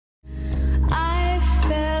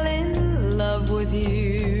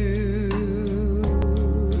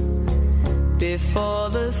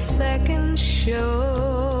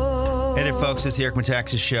Show. Hey there, folks. It's the Eric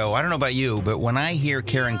Metaxas Show. I don't know about you, but when I hear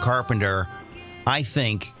Karen Carpenter, I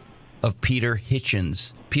think of Peter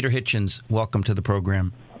Hitchens. Peter Hitchens, welcome to the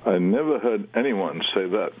program. I never heard anyone say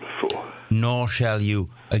that before. Nor shall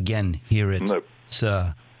you again hear it, Nope.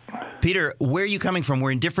 sir. Peter, where are you coming from?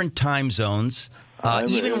 We're in different time zones.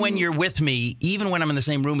 When you're with me, even when I'm in the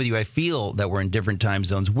same room with you, I feel that we're in different time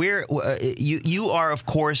zones. Where you are, of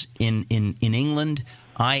course, in England.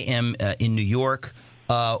 I am in New York.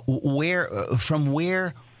 From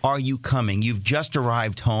where are you coming? You've just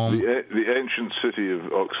arrived home. The ancient city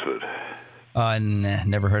of Oxford.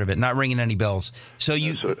 Never heard of it. Not ringing any bells. So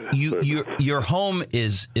your home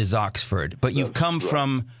is Oxford, but you've come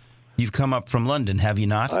up from London, have you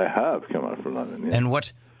not? I have come up from London. Yes. And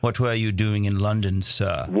what were you doing in London,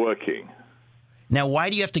 sir? Working. Now, why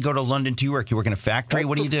do you have to go to London to work? You work in a factory?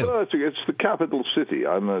 What do you do? It's the capital city.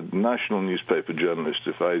 I'm a national newspaper journalist.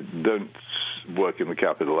 If I don't work in the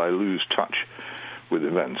capital, I lose touch with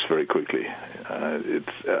events very quickly.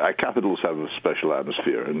 Capitals have a special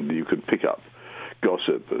atmosphere, and you can pick up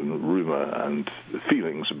gossip and rumor and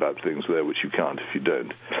feelings about things there which you can't if you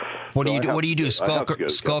don't. What do you do?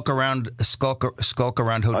 Skulk around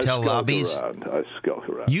hotel lobbies? I skulk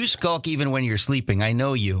around. You skulk even when you're sleeping. I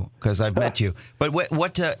know you because I've met you. But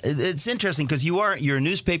it's interesting because you're a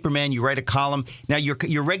newspaper man. You write a column. Now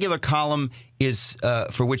your regular column is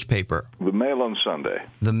for which paper? The Mail on Sunday.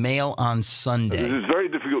 The Mail on Sunday. This is very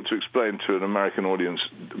difficult to explain to an American audience.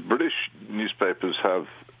 British newspapers have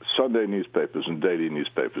Sunday newspapers and daily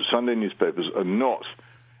newspapers. Sunday newspapers are not,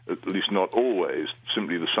 at least not always,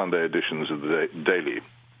 simply the Sunday editions of the daily.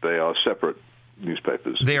 They are separate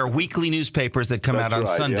newspapers. They are weekly newspapers that come out on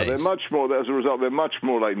Sundays. Yeah, they're much more, as a result, they're much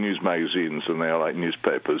more like news magazines than they are like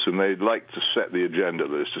newspapers, and they like to set the agenda.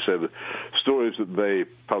 That is to say, the stories that they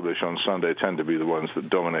publish on Sunday tend to be the ones that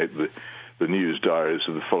dominate the news diaries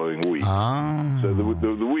of the following week. Ah. So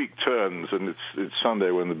the week turns, and it's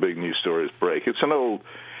Sunday when the big news stories break. It's an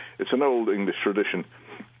old English tradition.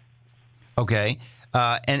 Okay.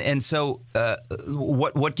 So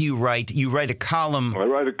what do you write? You write a column. I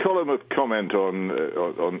write a column of comment on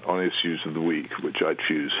issues of the week, which I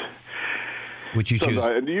choose. Which you choose?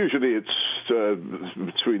 And usually it's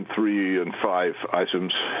between 3 and 5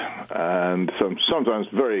 items, and sometimes,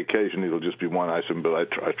 very occasionally, it'll just be one item, but I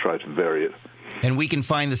try to vary it. And we can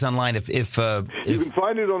find this online if you can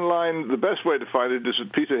find it online. The best way to find it is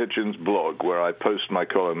at Peter Hitchens' blog, where I post my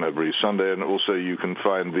column every Sunday, and also you can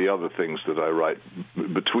find the other things that I write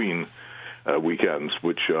between weekends,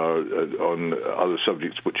 which are on other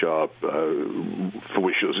subjects which are for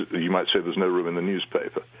which you might say there's no room in the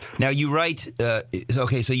newspaper. Now you write,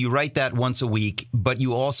 so you write that once a week, but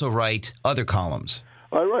you also write other columns.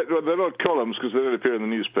 I write. Well, they're not columns because they don't appear in the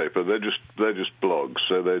newspaper. They're just blogs.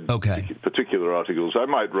 So they're particular articles. I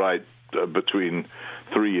might write between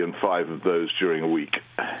 3 and 5 of those during a week.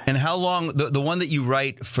 And how long the one that you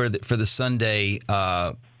write for the Sunday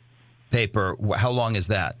paper? How long is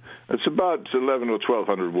that? It's about 1,100 or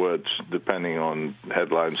 1,200 words, depending on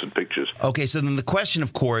headlines and pictures. Okay, so then the question,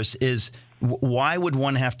 of course, is why would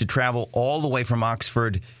one have to travel all the way from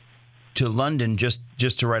Oxford to London just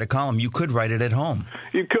to write a column? You could write it at home.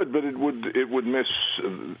 You could, but it would miss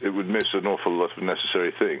an awful lot of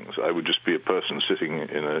necessary things. I would just be a person sitting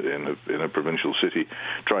in a provincial city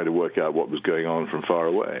trying to work out what was going on from far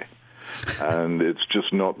away. And it's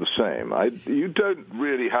just not the same. You don't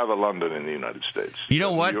really have a London in the United States. You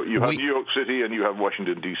know what? You have New York City, and you have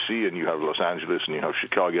Washington, D.C., and you have Los Angeles, and you have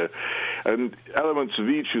Chicago. And elements of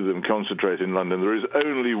each of them concentrate in London. There is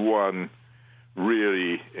only one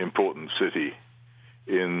really important city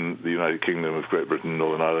in the United Kingdom of Great Britain and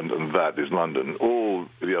Northern Ireland, and that is London. All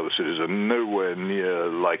the other cities are nowhere near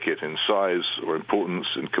like it in size or importance,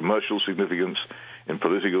 in commercial significance, in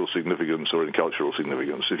political significance, or in cultural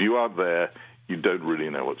significance. If you aren't there, you don't really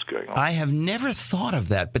know what's going on. I have never thought of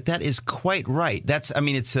that, but that is quite right.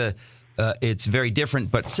 It's very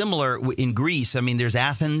different, but similar in Greece. I mean, there's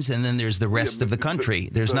Athens, and then there's the rest of the country.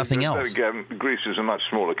 There's nothing else. Again, Greece is a much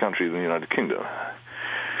smaller country than the United Kingdom,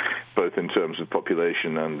 both in terms of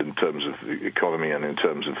population and in terms of the economy and in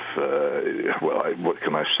terms of, what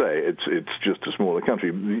can I say? It's just a smaller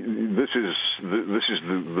country. This is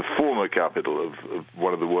the former capital of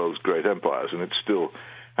one of the world's great empires, and it still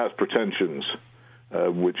has pretensions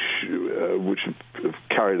which have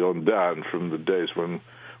carried on down from the days when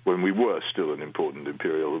we were still an important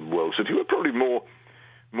imperial world city. We're probably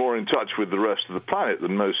more in touch with the rest of the planet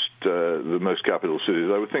than most capital cities.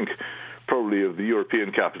 I would think probably of the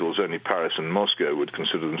European capitals, only Paris and Moscow would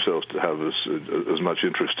consider themselves to have as much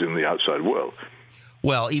interest in the outside world.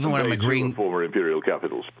 Well, even when I'm agreeing, former imperial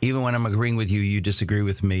capitals. Even when I'm agreeing with you, you disagree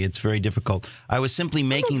with me. It's very difficult. I was simply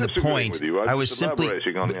making the point. With you. I was simply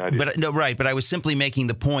elaborating on the idea. But I was simply making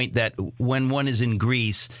the point that when one is in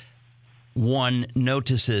Greece, one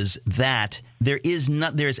notices that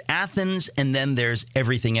there's Athens and then there's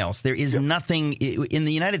everything else. There is nothing in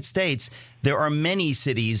the United States. There are many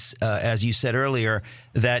cities, as you said earlier,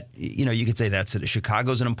 that you could say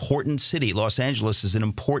Chicago's an important city. Los Angeles is an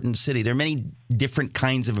important city. There are many different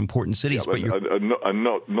kinds of important cities, but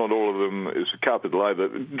not all of them is a capital either.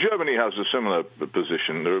 Germany has a similar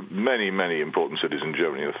position. There are many important cities in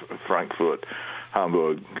Germany: Frankfurt,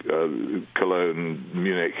 Hamburg, Cologne,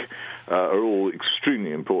 Munich. Are all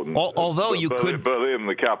extremely important. Although Berlin,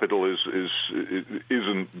 the capital,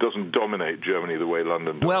 doesn't dominate Germany the way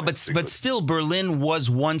London does. Well, but still, Berlin was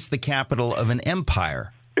once the capital of an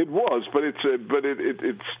empire. It was, but it's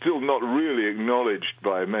still not really acknowledged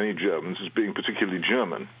by many Germans as being particularly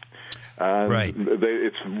German. And right.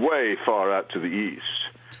 It's way far out to the east.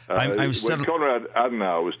 When Konrad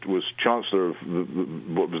Adenauer was Chancellor of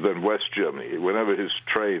what was then West Germany, whenever his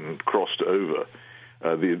train crossed over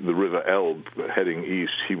the River Elbe heading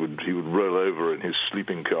east, he would roll over in his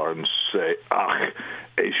sleeping car and say, "Ach,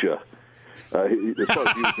 Asia." As far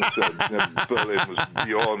as he was concerned, Berlin was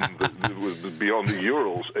beyond the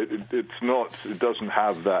Urals. It doesn't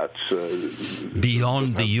have that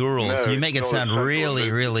beyond the Urals. No, you make it sound really.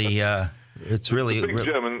 It's really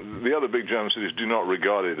the other big German cities do not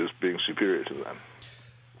regard it as being superior to them.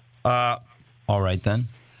 All right then.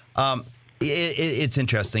 It's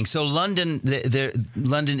interesting. So London,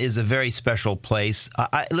 London is a very special place.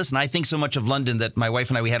 Listen, I think so much of London that my wife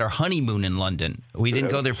and we had our honeymoon in London. We didn't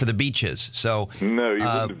go there for the beaches. So no, you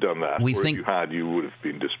wouldn't have done that. If you had, you would have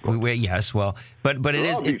been disappointed. Yes, well, but there it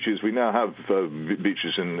is are beaches. We now have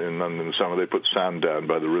beaches in London in the summer. They put sand down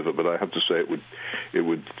by the river, but I have to say it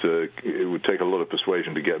would take a lot of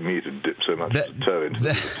persuasion to get me to dip so much as a toe into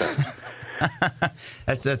the Thames.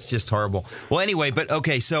 That's just horrible. Well, anyway, but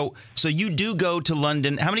okay, so you do go to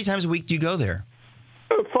London. How many times a week do you go there?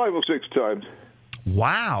 5 or 6 times.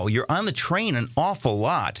 Wow, you're on the train an awful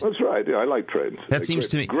lot. That's right. Yeah, I like trains. That seems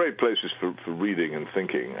to me great places for reading and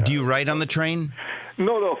thinking. Do you write on the train?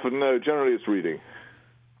 Not often. No, generally it's reading.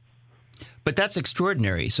 But that's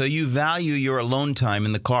extraordinary. So you value your alone time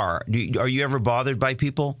in the car. Are you ever bothered by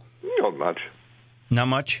people? Not much. Not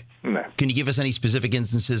much? No. Can you give us any specific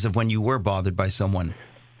instances of when you were bothered by someone?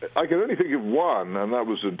 I can only think of one, and that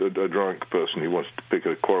was a drunk person who wanted to pick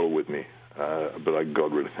a quarrel with me, but I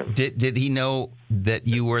got rid of him. Did he know that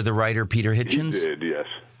you were the writer Peter Hitchens? He did, yes.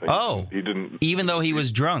 He didn't. Even though he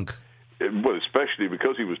was drunk? Well, especially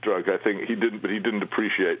because he was drunk, I think he didn't. But he didn't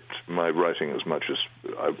appreciate my writing as much as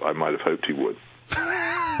I might have hoped he would.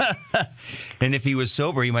 And if he was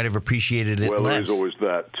sober, he might have appreciated it less. Well, there's always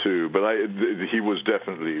that too. But he was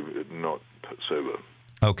definitely not sober.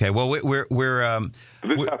 Okay. Well,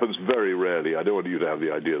 this happens very rarely. I don't want you to have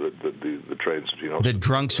the idea that the trains, the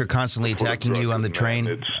drunks are constantly attacking you on the train.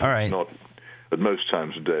 All right. Not, at most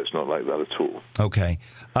times a day, it's not like that at all. Okay.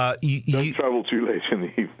 Don't travel too late in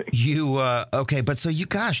the evening. Okay, but so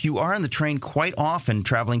you are on the train quite often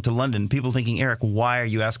traveling to London. People thinking, Eric, why are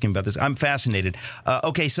you asking about this? I'm fascinated.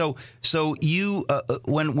 Okay, so you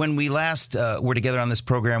when we last were together on this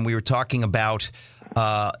program, we were talking about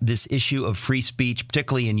this issue of free speech,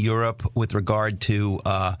 particularly in Europe, with regard to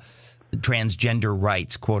transgender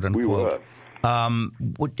rights, quote unquote. We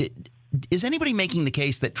were. Is anybody making the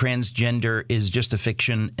case that transgender is just a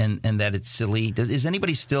fiction and that it's silly? Is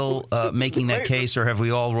anybody still making that case, or have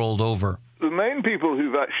we all rolled over? The main people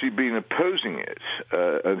who've actually been opposing it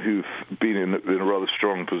and who've been in a rather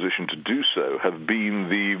strong position to do so have been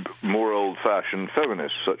the more old-fashioned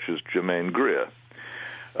feminists, such as Germaine Greer,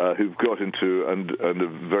 who've got into, and a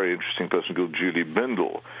very interesting person called Julie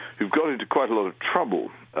Bindel, who've got into quite a lot of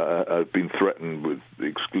trouble, have been threatened with the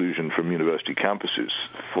exclusion from university campuses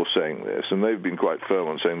for saying this, and they've been quite firm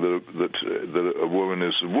on saying that a woman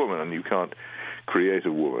is a woman, and you can't create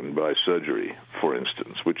a woman by surgery, for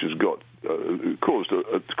instance, which has caused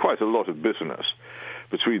quite a lot of bitterness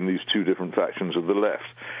between these two different factions of the left.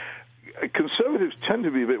 Conservatives tend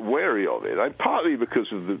to be a bit wary of it, partly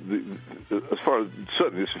because of as far as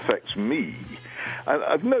certainly this affects me.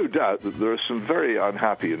 I've no doubt that there are some very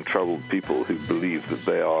unhappy and troubled people who believe that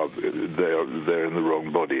they're in the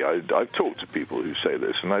wrong body. I've talked to people who say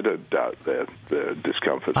this, and I don't doubt their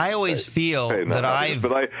discomfort. I always feel that but I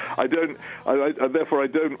don't. Therefore, I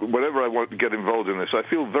don't. Whenever I want to get involved in this, I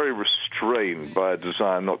feel very restrained by a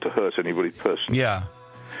desire not to hurt anybody personally. Yeah.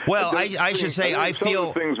 Well, I should say I feel some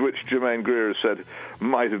of the things which Germaine Greer has said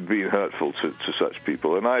might have been hurtful to such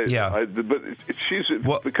people, and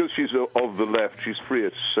but because she's of the left, she's freer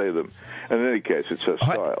to say them. And in any case, it's her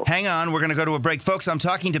style. Hang on, we're going to go to a break, folks. I'm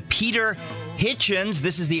talking to Peter Hitchens.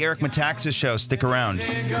 This is the Eric Metaxas Show. Stick around.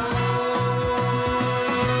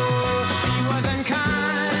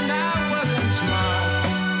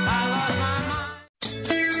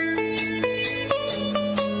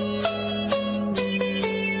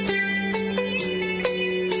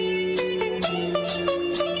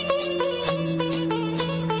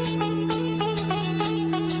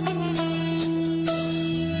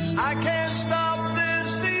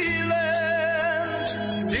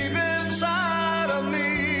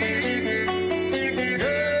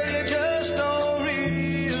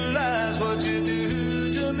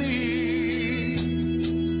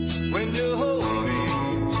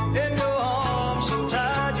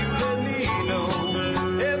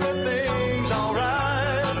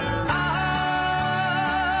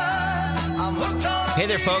 Hey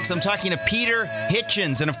there, folks. I'm talking to Peter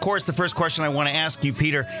Hitchens. And, of course, the first question I want to ask you,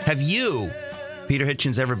 Peter, have you, Peter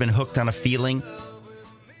Hitchens, ever been hooked on a feeling?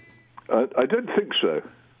 I don't think so.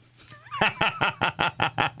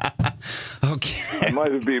 Okay. I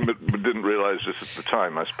might have been, but didn't realize this at the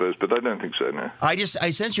time, I suppose. But I don't think so, no. I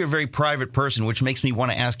sense you're a very private person, which makes me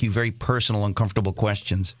want to ask you very personal, uncomfortable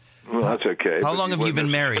questions. Well, that's okay. How long have you been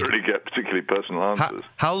married? I don't really get particularly personal answers.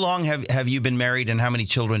 How long have you been married, and how many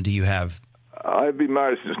children do you have? I've been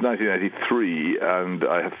married since 1983, and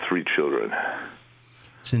I have 3 children.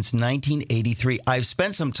 Since 1983. I've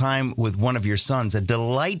spent some time with one of your sons, a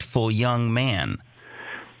delightful young man.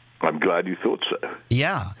 I'm glad you thought so.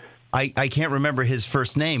 Yeah. I can't remember his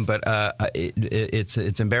first name, but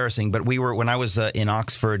it's embarrassing. But when I was in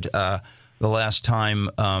Oxford the last time,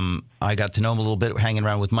 I got to know him a little bit, hanging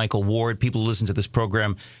around with Michael Ward. People who listen to this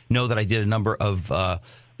program know that I did a number of the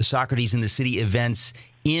Socrates in the City events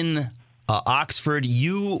in Oxford.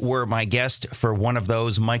 You were my guest for one of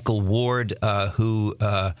those. Michael Ward, who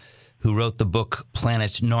wrote the book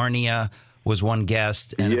Planet Narnia, was one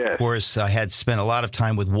guest. And, of course, I had spent a lot of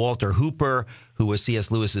time with Walter Hooper, who was C.S.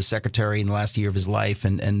 Lewis's secretary in the last year of his life,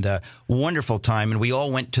 and wonderful time. And we all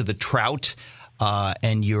went to the Trout,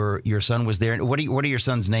 and your son was there. What are your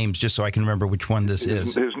son's names, just so I can remember which one this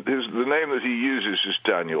is? The name that he uses is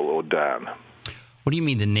Daniel or Dan. What do you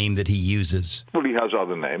mean the name that he uses? Well, he has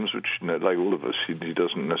other names, which, like all of us, he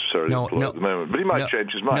doesn't necessarily employ at the moment. But he might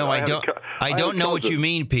change his mind. No, I don't know what you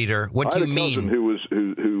mean, Peter. What do you mean? I had a cousin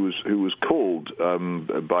who was called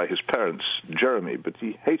by his parents Jeremy, but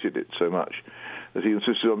he hated it so much that he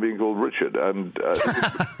insisted on being called Richard, and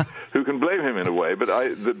who can blame him in a way? But I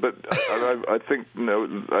think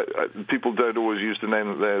people don't always use the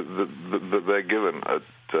name that they're given at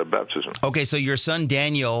baptism. Okay, so your son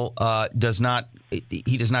Daniel does not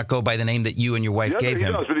go by the name that you and your wife gave him.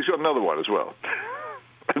 He does, but he's got another one as well.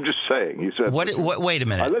 I'm just saying. He said. What? Wait a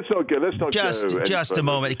minute. Let's not just a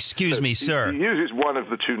moment. Excuse me, sir. He uses one of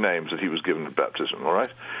the 2 names that he was given at baptism. All right.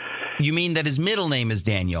 You mean that his middle name is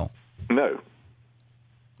Daniel? No.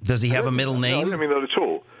 Does he have a middle name? No, I don't mean that at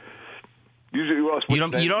all. Usually you ask.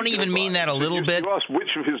 You don't even mean that a little bit. You asked which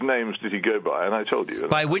of his names did he go by, and I told you.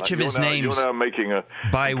 By which of his names? You're now making a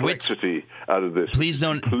complexity out of this. Please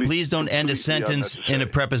don't end a sentence in a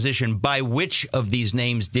preposition. By which of these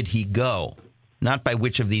names did he go? Not by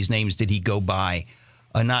which of these names did he go by.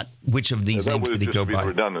 Not which of these names did he go by.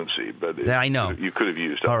 Redundancy, but I know you could have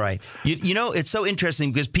used. All right. You know, it's so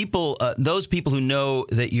interesting because those people who know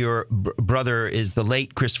that your brother is the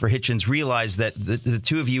late Christopher Hitchens, realize that the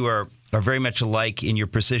 2 of you are very much alike in your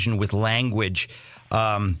precision with language,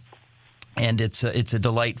 and it's a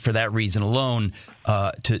delight for that reason alone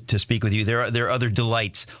to speak with you. There are other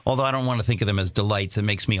delights, although I don't want to think of them as delights. It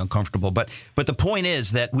makes me uncomfortable. But the point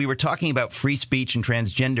is that we were talking about free speech and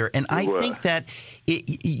transgender, and I think that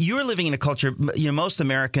you're living in a culture. Most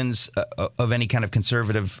Americans of any kind of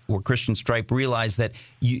conservative or Christian stripe realize that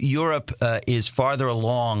Europe is farther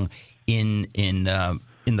along in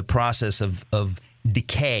the process of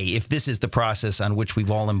decay, if this is the process on which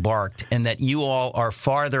we've all embarked, and that you all are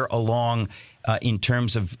farther along in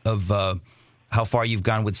terms of how far you've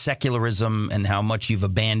gone with secularism and how much you've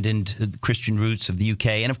abandoned the Christian roots of the UK.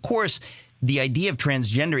 And, of course, the idea of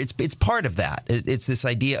transgender, it's part of that. It's this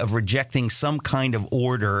idea of rejecting some kind of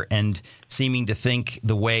order and seeming to think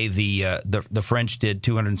the way the French did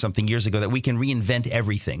 200-something years ago, that we can reinvent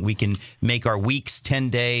everything. We can make our weeks 10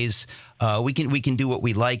 days. We can do what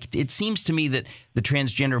we like. It seems to me that the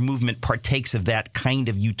transgender movement partakes of that kind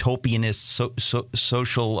of utopianist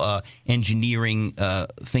social engineering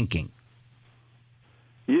thinking.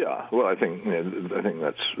 Yeah, well, I think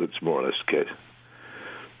that's more or less the case.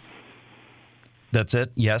 That's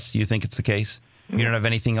it? Yes, you think it's the case? You don't have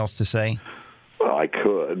anything else to say? Well, I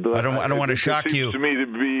could, but I don't want to shock you. It seems to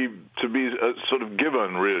me to be a sort of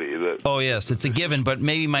given, really. That oh yes, it's a given, but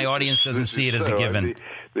maybe my audience doesn't see it as a given.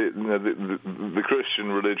 The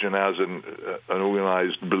Christian religion as an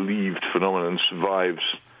organized, believed phenomenon survives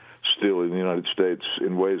still in the United States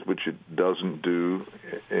in ways which it doesn't do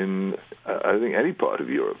in, I think, any part of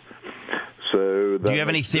Europe. So, do you have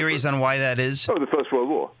any theories on why that is? Oh, the First World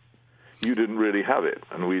War. You didn't really have it,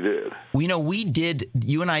 and we did. We did.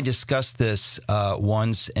 You and I discussed this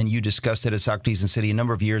once, and you discussed it at Socrates and City a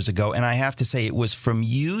number of years ago. And I have to say, it was from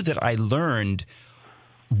you that I learned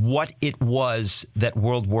what it was that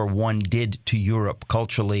World War I did to Europe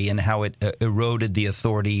culturally and how it eroded the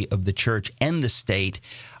authority of the church and the state.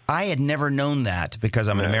 I had never known that because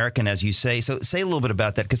I'm an American, as you say. So say a little bit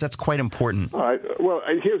about that, because that's quite important. All right. Well,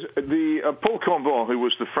 here's the Paul Cambon, who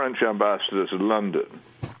was the French ambassador to London,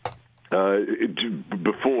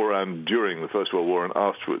 before and during the First World War and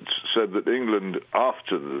afterwards, said that England,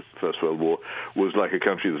 after the First World War, was like a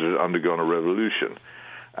country that had undergone a revolution.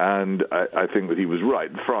 And I think that he was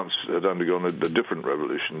right. France had undergone a different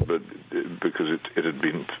revolution, but because it had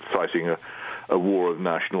been fighting a war of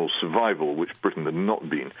national survival, which Britain had not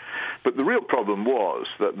been. But the real problem was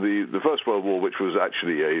that the First World War, which was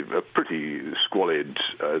actually a pretty squalid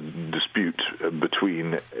dispute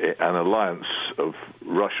between an alliance of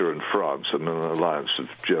Russia and France and an alliance of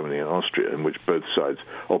Germany and Austria, in which both sides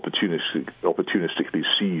opportunistically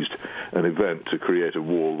seized an event to create a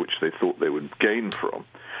war which they thought they would gain from,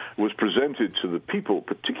 was presented to the people,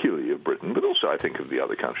 particularly of Britain, but also I think of the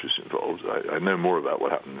other countries involved. I know more about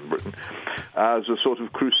what happened in Britain, as a sort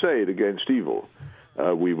of crusade against evil.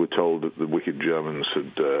 We were told that the wicked Germans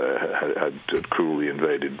had cruelly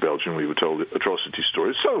invaded Belgium. We were told atrocity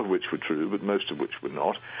stories, some of which were true, but most of which were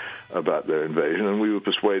not, about their invasion. And we were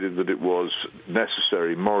persuaded that it was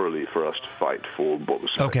necessary morally for us to fight for what was...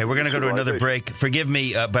 Okay, we're going to go to another break. Forgive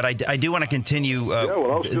me, but I do want to continue... yeah,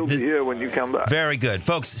 well, I'll still be here when you come back. Very good.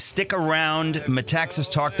 Folks, stick around.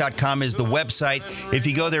 Metaxastalk.com is the website. If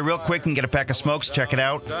you go there real quick and get a pack of smokes, check it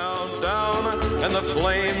out. Down, down, and the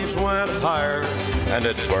flames went higher, and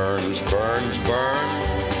it burns, burns,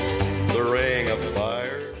 burns, the ring of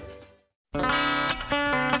fire.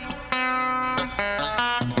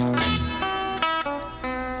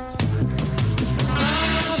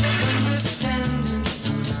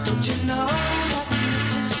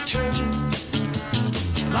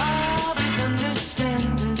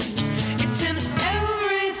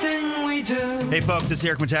 Hey, folks, this is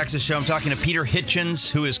Eric Metaxas Show. I'm talking to Peter Hitchens,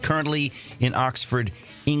 who is currently in Oxford,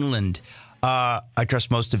 England. I trust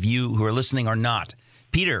most of you who are listening are not.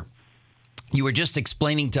 Peter, you were just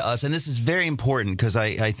explaining to us, and this is very important because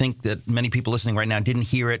I think that many people listening right now didn't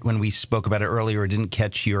hear it when we spoke about it earlier or didn't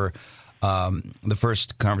catch your the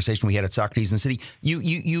first conversation we had at Socrates and the City.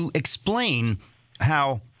 You explain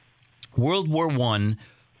how World War I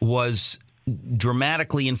was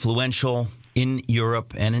dramatically influential in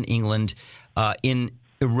Europe and in England in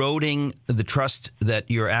eroding the trust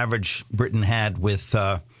that your average Briton had with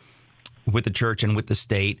the church and with the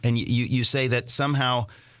state. And you say that somehow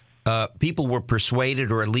people were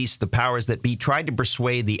persuaded, or at least the powers that be tried to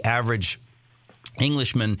persuade the average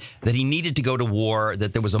Englishman that he needed to go to war,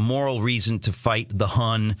 that there was a moral reason to fight the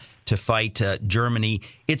Hun, to fight Germany.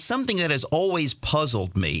 It's something that has always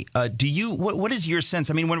puzzled me. What is your sense?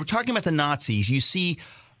 I mean, when we're talking about the Nazis,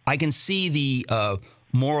 I can see the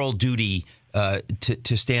moral duty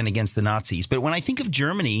to stand against the Nazis. But when I think of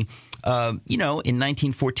Germany, in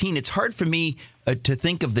 1914, it's hard for me to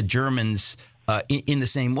think of the Germans in the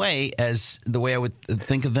same way as the way I would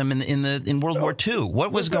think of them in World War II.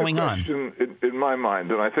 What was going on? In my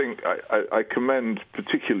mind, and I think I commend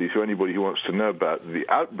particularly to anybody who wants to know about the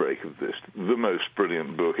outbreak of this, the most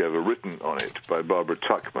brilliant book ever written on it by Barbara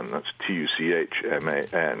Tuchman, that's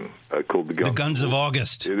Tuchman, called The Guns of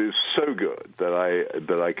August. It is so good that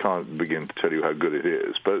I can't begin to tell you how good it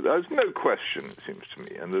is. But there's no question, it seems to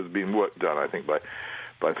me, and there's been work done, I think, by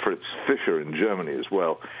Fritz Fischer in Germany as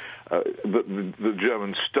well, the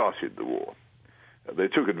Germans started the war. They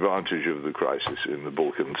took advantage of the crisis in the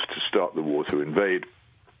Balkans to start the war, to invade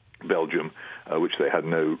Belgium, which they had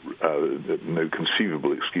no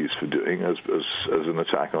conceivable excuse for doing, as an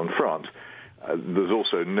attack on France. There's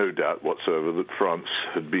also no doubt whatsoever that France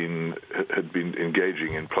had been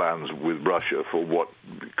engaging in plans with Russia for what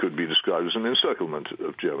could be described as an encirclement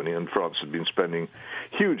of Germany, and France had been spending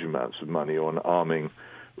huge amounts of money on arming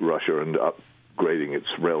Russia and upgrading its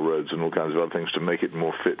railroads and all kinds of other things to make it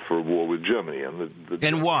more fit for a war with Germany.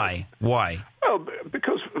 And why? Why? Well,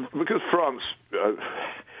 because France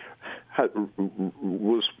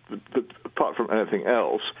was, apart from anything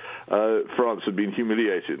else, France had been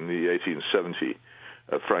humiliated in the 1870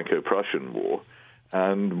 Franco-Prussian War,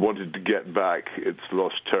 and wanted to get back its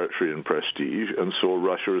lost territory and prestige, and saw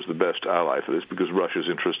Russia as the best ally for this, because Russia's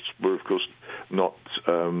interests were, of course,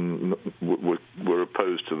 were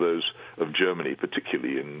opposed to those of Germany,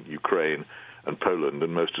 particularly in Ukraine and Poland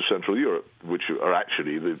and most of Central Europe, which are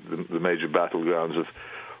actually the major battlegrounds of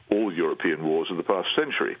all European wars of the past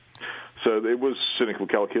century. So it was cynical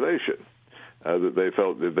calculation. That they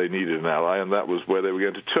felt that they needed an ally, and that was where they were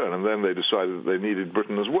going to turn. And then they decided that they needed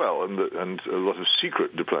Britain as well, and a lot of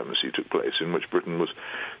secret diplomacy took place, in which Britain was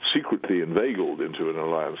secretly inveigled into an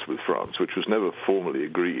alliance with France, which was never formally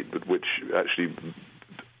agreed, but which actually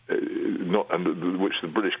which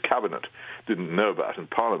the British cabinet didn't know about, and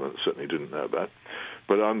Parliament certainly didn't know about,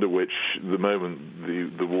 but under which, the moment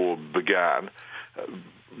the war began,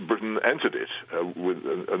 Britain entered it,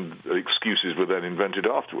 and excuses were then invented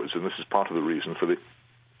afterwards, and this is part of the reason for the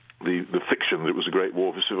fiction that it was a great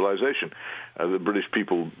war for civilization. The British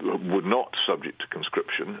people were not subject to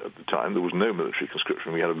conscription at the time. There was no military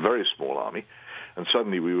conscription. We had a very small army, and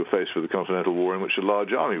suddenly we were faced with a continental war in which a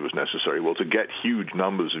large army was necessary. Well, to get huge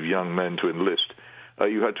numbers of young men to enlist,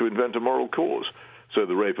 you had to invent a moral cause. So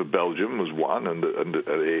the rape of Belgium was one, and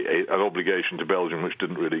an obligation to Belgium which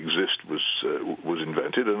didn't really exist was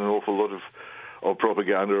invented, and an awful lot of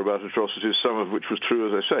propaganda about atrocities, some of which was true,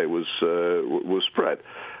 as I say, was spread.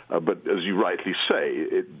 But as you rightly say,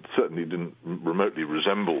 it certainly didn't remotely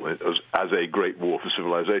resemble it as a great war for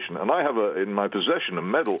civilization. And I have in my possession a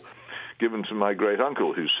medal given to my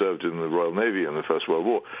great-uncle, who served in the Royal Navy in the First World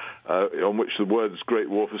War, on which the words Great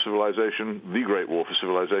War for Civilization, the Great War for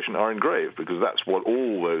Civilization, are engraved, because that's what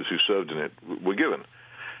all those who served in it were given.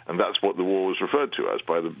 And that's what the war was referred to as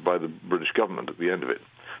by the British government at the end of it,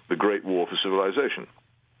 the Great War for Civilization.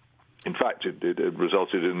 In fact, it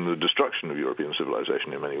resulted in the destruction of European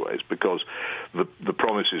civilization in many ways, because the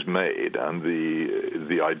promises made and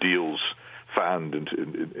the ideals fanned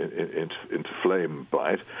into flame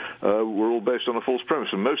by it were all based on a false premise,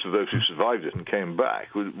 and most of those who survived it and came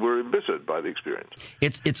back were embittered by the experience.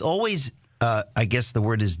 It's always, I guess the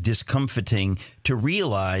word is discomforting, to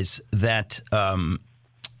realize that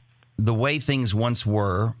the way things once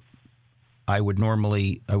were, I would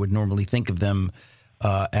normally think of them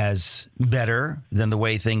as better than the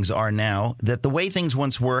way things are now. That the way things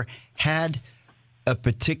once were had a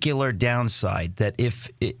particular downside, that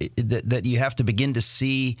that you have to begin to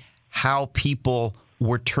see how people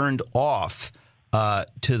were turned off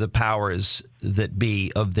to the powers that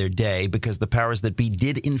be of their day, because the powers that be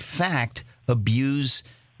did in fact abuse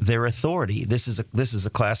their authority. This is a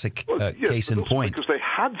classic case in point. Because they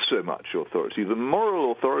had so much authority, the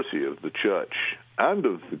moral authority of the church and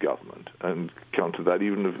of the government, and counter that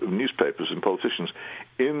even of newspapers and politicians,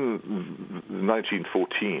 in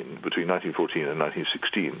 1914, between 1914 and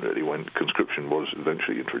 1916, really, when conscription was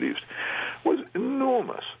eventually introduced, was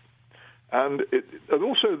enormous. And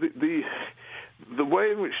also the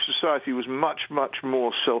way in which society was much, much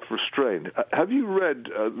more self-restrained. Have you read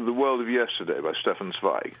The World of Yesterday by Stefan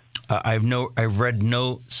Zweig? I've read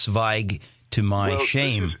no Zweig, to my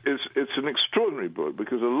shame. It's an extraordinary book,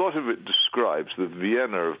 because a lot of it describes the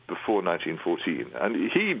Vienna of before 1914, and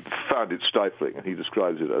he found it stifling, and he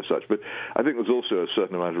describes it as such. But I think there's also a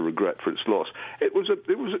certain amount of regret for its loss. It was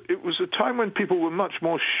a time when people were much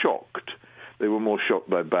more shocked. They were more shocked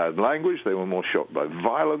by bad language. They were more shocked by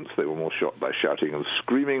violence. They were more shocked by shouting and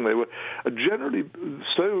screaming. They were generally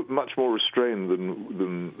so much more restrained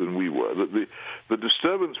than we were, that the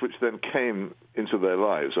disturbance which then came into their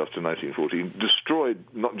lives after 1914 destroyed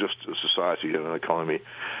not just a society and an economy,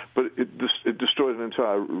 but it destroyed an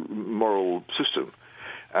entire moral system.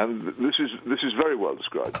 And this is very well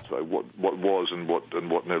described by what was and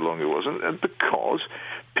what no longer was, and because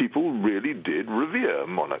people really did revere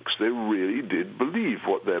monarchs, they really did believe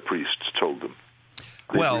what their priests told them.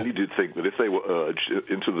 They really did think that if they were urged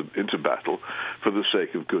into battle for the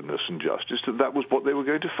sake of goodness and justice, that was what they were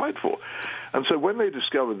going to fight for. And so when they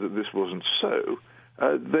discovered that this wasn't so,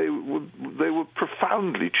 they were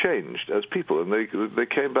profoundly changed as people, and they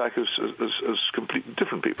came back as completely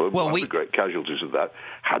different people. And one of the great casualties of that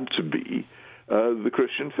had to be the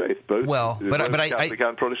Christian faith, both Catholic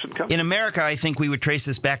and Protestant countries. In America, I think we would trace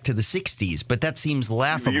this back to the '60s, but that seems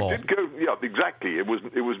laughable. You did go, yeah, exactly.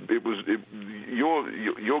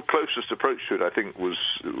 your closest approach to it, I think, was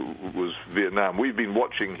Vietnam. We've been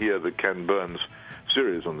watching here the Ken Burns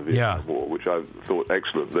series on the Vietnam War, which I thought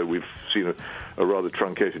excellent, though we've seen a rather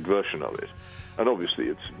truncated version of it. And obviously,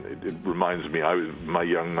 it reminds me, I was my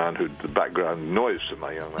young manhood, the background noise of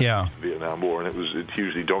my young manhood, the Vietnam War, and it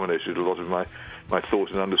hugely dominated a lot of my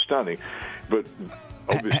thought and understanding. But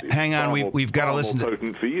obviously, hang on, we've got to listen to.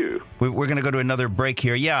 Potent for you. We're going to go to another break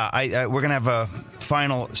here. Yeah, we're going to have a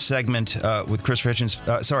final segment with Christopher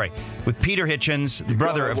Hitchens. With Peter Hitchens, the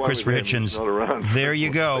brother of Christopher Hitchens. There you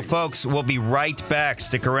go, folks. We'll be right back.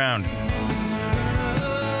 Stick around.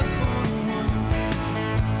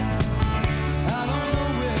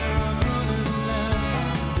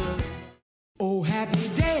 Oh, happy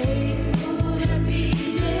day. Oh, happy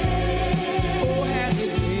day. Oh, happy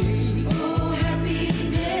day. Oh, happy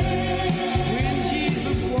day. When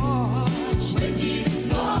Jesus washed. When Jesus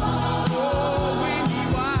washed. Oh, when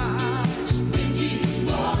he washed. When Jesus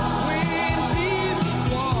washed. When Jesus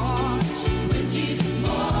washed. When Jesus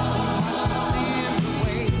washed my sins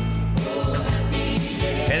away. Oh, happy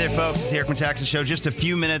day. Hey there, folks. It's the Eric Metaxas Show. Just a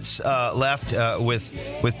few minutes left with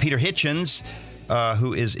Peter Hitchens,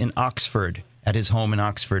 who is in Oxford. At his home in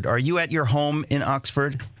Oxford. Are you at your home in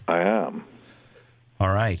Oxford? I am.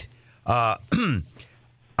 All right.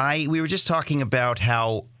 We were just talking about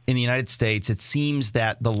how in the United States it seems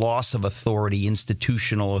that the loss of authority,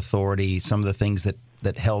 institutional authority, some of the things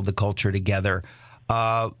that held the culture together,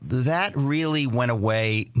 that really went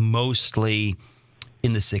away mostly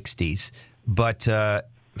in the 60s. But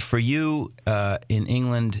for you in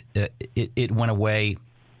England, it went away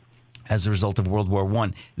as a result of World War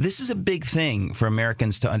I. This is a big thing for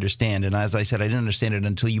Americans to understand. And as I said, I didn't understand it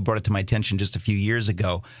until you brought it to my attention just a few years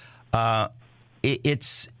ago.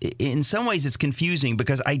 It's in some ways, it's confusing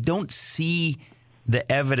because I don't see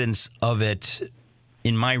the evidence of it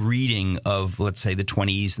in my reading of, let's say, the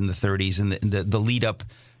 20s and the 30s and the lead up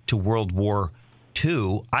to World War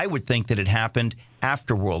II. I would think that it happened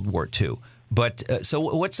after World War II. But so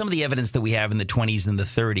what's some of the evidence that we have in the 20s and the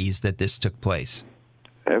 30s that this took place?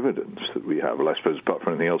 Evidence that we have, well, I suppose, apart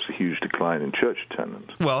from anything else, a huge decline in church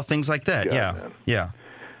attendance. Well, things like that, yeah.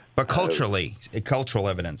 But culturally, cultural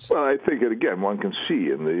evidence. Well, I think, again, one can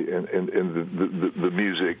see in the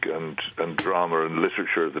music and drama and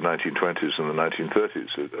literature of the 1920s and the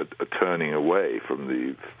 1930s a turning away from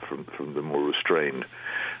the more restrained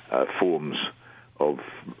forms of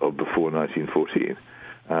before 1914.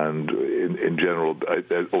 And in general,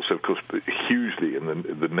 also, of course, hugely in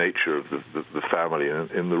the nature of the family and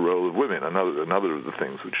in the role of women. Another of the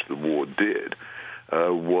things which the war did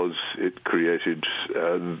was it created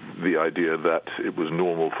the idea that it was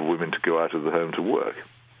normal for women to go out of the home to work.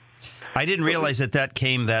 I didn't realize that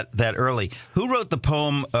came that early. Who wrote the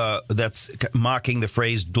poem that's mocking the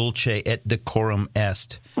phrase dulce et decorum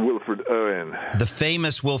est? Wilfred Owen. The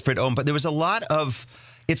famous Wilfred Owen. But there was a lot of...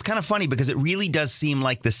 It's kind of funny because it really does seem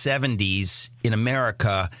like the 70s in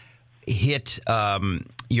America hit,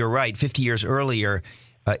 you're right, 50 years earlier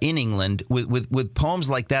in England with poems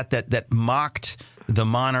like that mocked the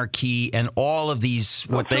monarchy and all of these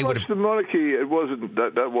what they would have. The monarchy, it wasn't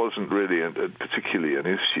that wasn't really particularly an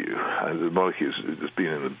issue. The monarchy has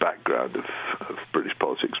been in the background of British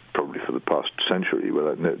politics probably for the past century.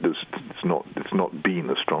 Well, it's not been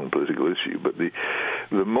a strong political issue, but the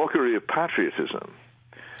mockery of patriotism.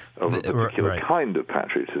 Of a particular kind of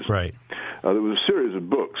patriotism. Right. There was a series of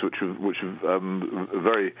books which have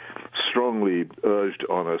very strongly urged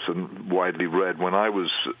on us and widely read. When I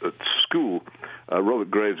was at school,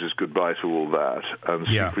 Robert Graves' Goodbye to All That and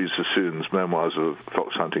Siegfried Sassoon's Memoirs of a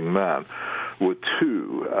Fox Hunting Man were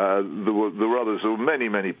two. There were others. There were many,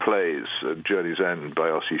 many plays, Journey's End by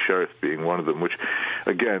R.C. Sheriff being one of them, which,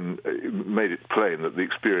 again, made it plain that the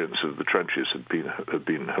experience of the trenches had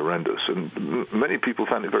been horrendous. And many people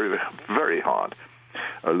found it very, very hard,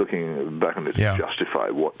 looking back on it, to justify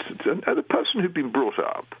what... And the person who'd been brought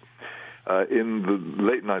up in the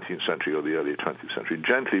late 19th century or the early 20th century,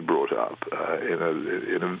 gently brought up in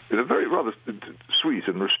a very rather sweet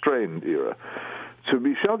and restrained era, to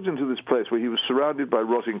be shoved into this place where he was surrounded by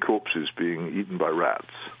rotting corpses being eaten by rats.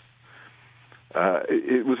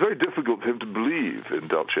 It was very difficult for him to believe in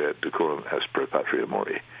dulce et decorum est pro patria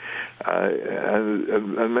mori.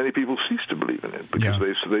 And many people ceased to believe in it because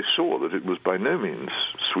they saw that it was by no means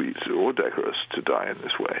sweet or decorous to die in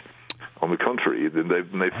this way. On the contrary,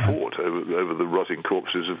 they fought over the rotting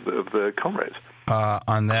corpses of their comrades.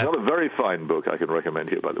 On that, another very fine book I can recommend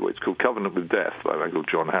here, by the way. It's called Covenant with Death by a man called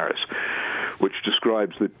John Harris, which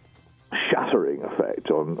describes the shattering effect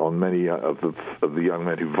on many of the young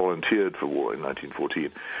men who volunteered for war in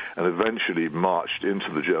 1914 and eventually marched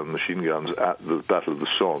into the German machine guns at the Battle of the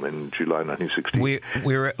Somme in July 1916.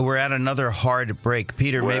 We're at another hard break.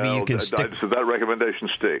 Peter, maybe you can stick... So that recommendation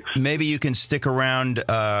sticks. Maybe you can stick around.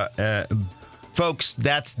 Folks,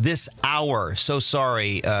 that's this hour. So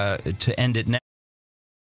sorry to end it now.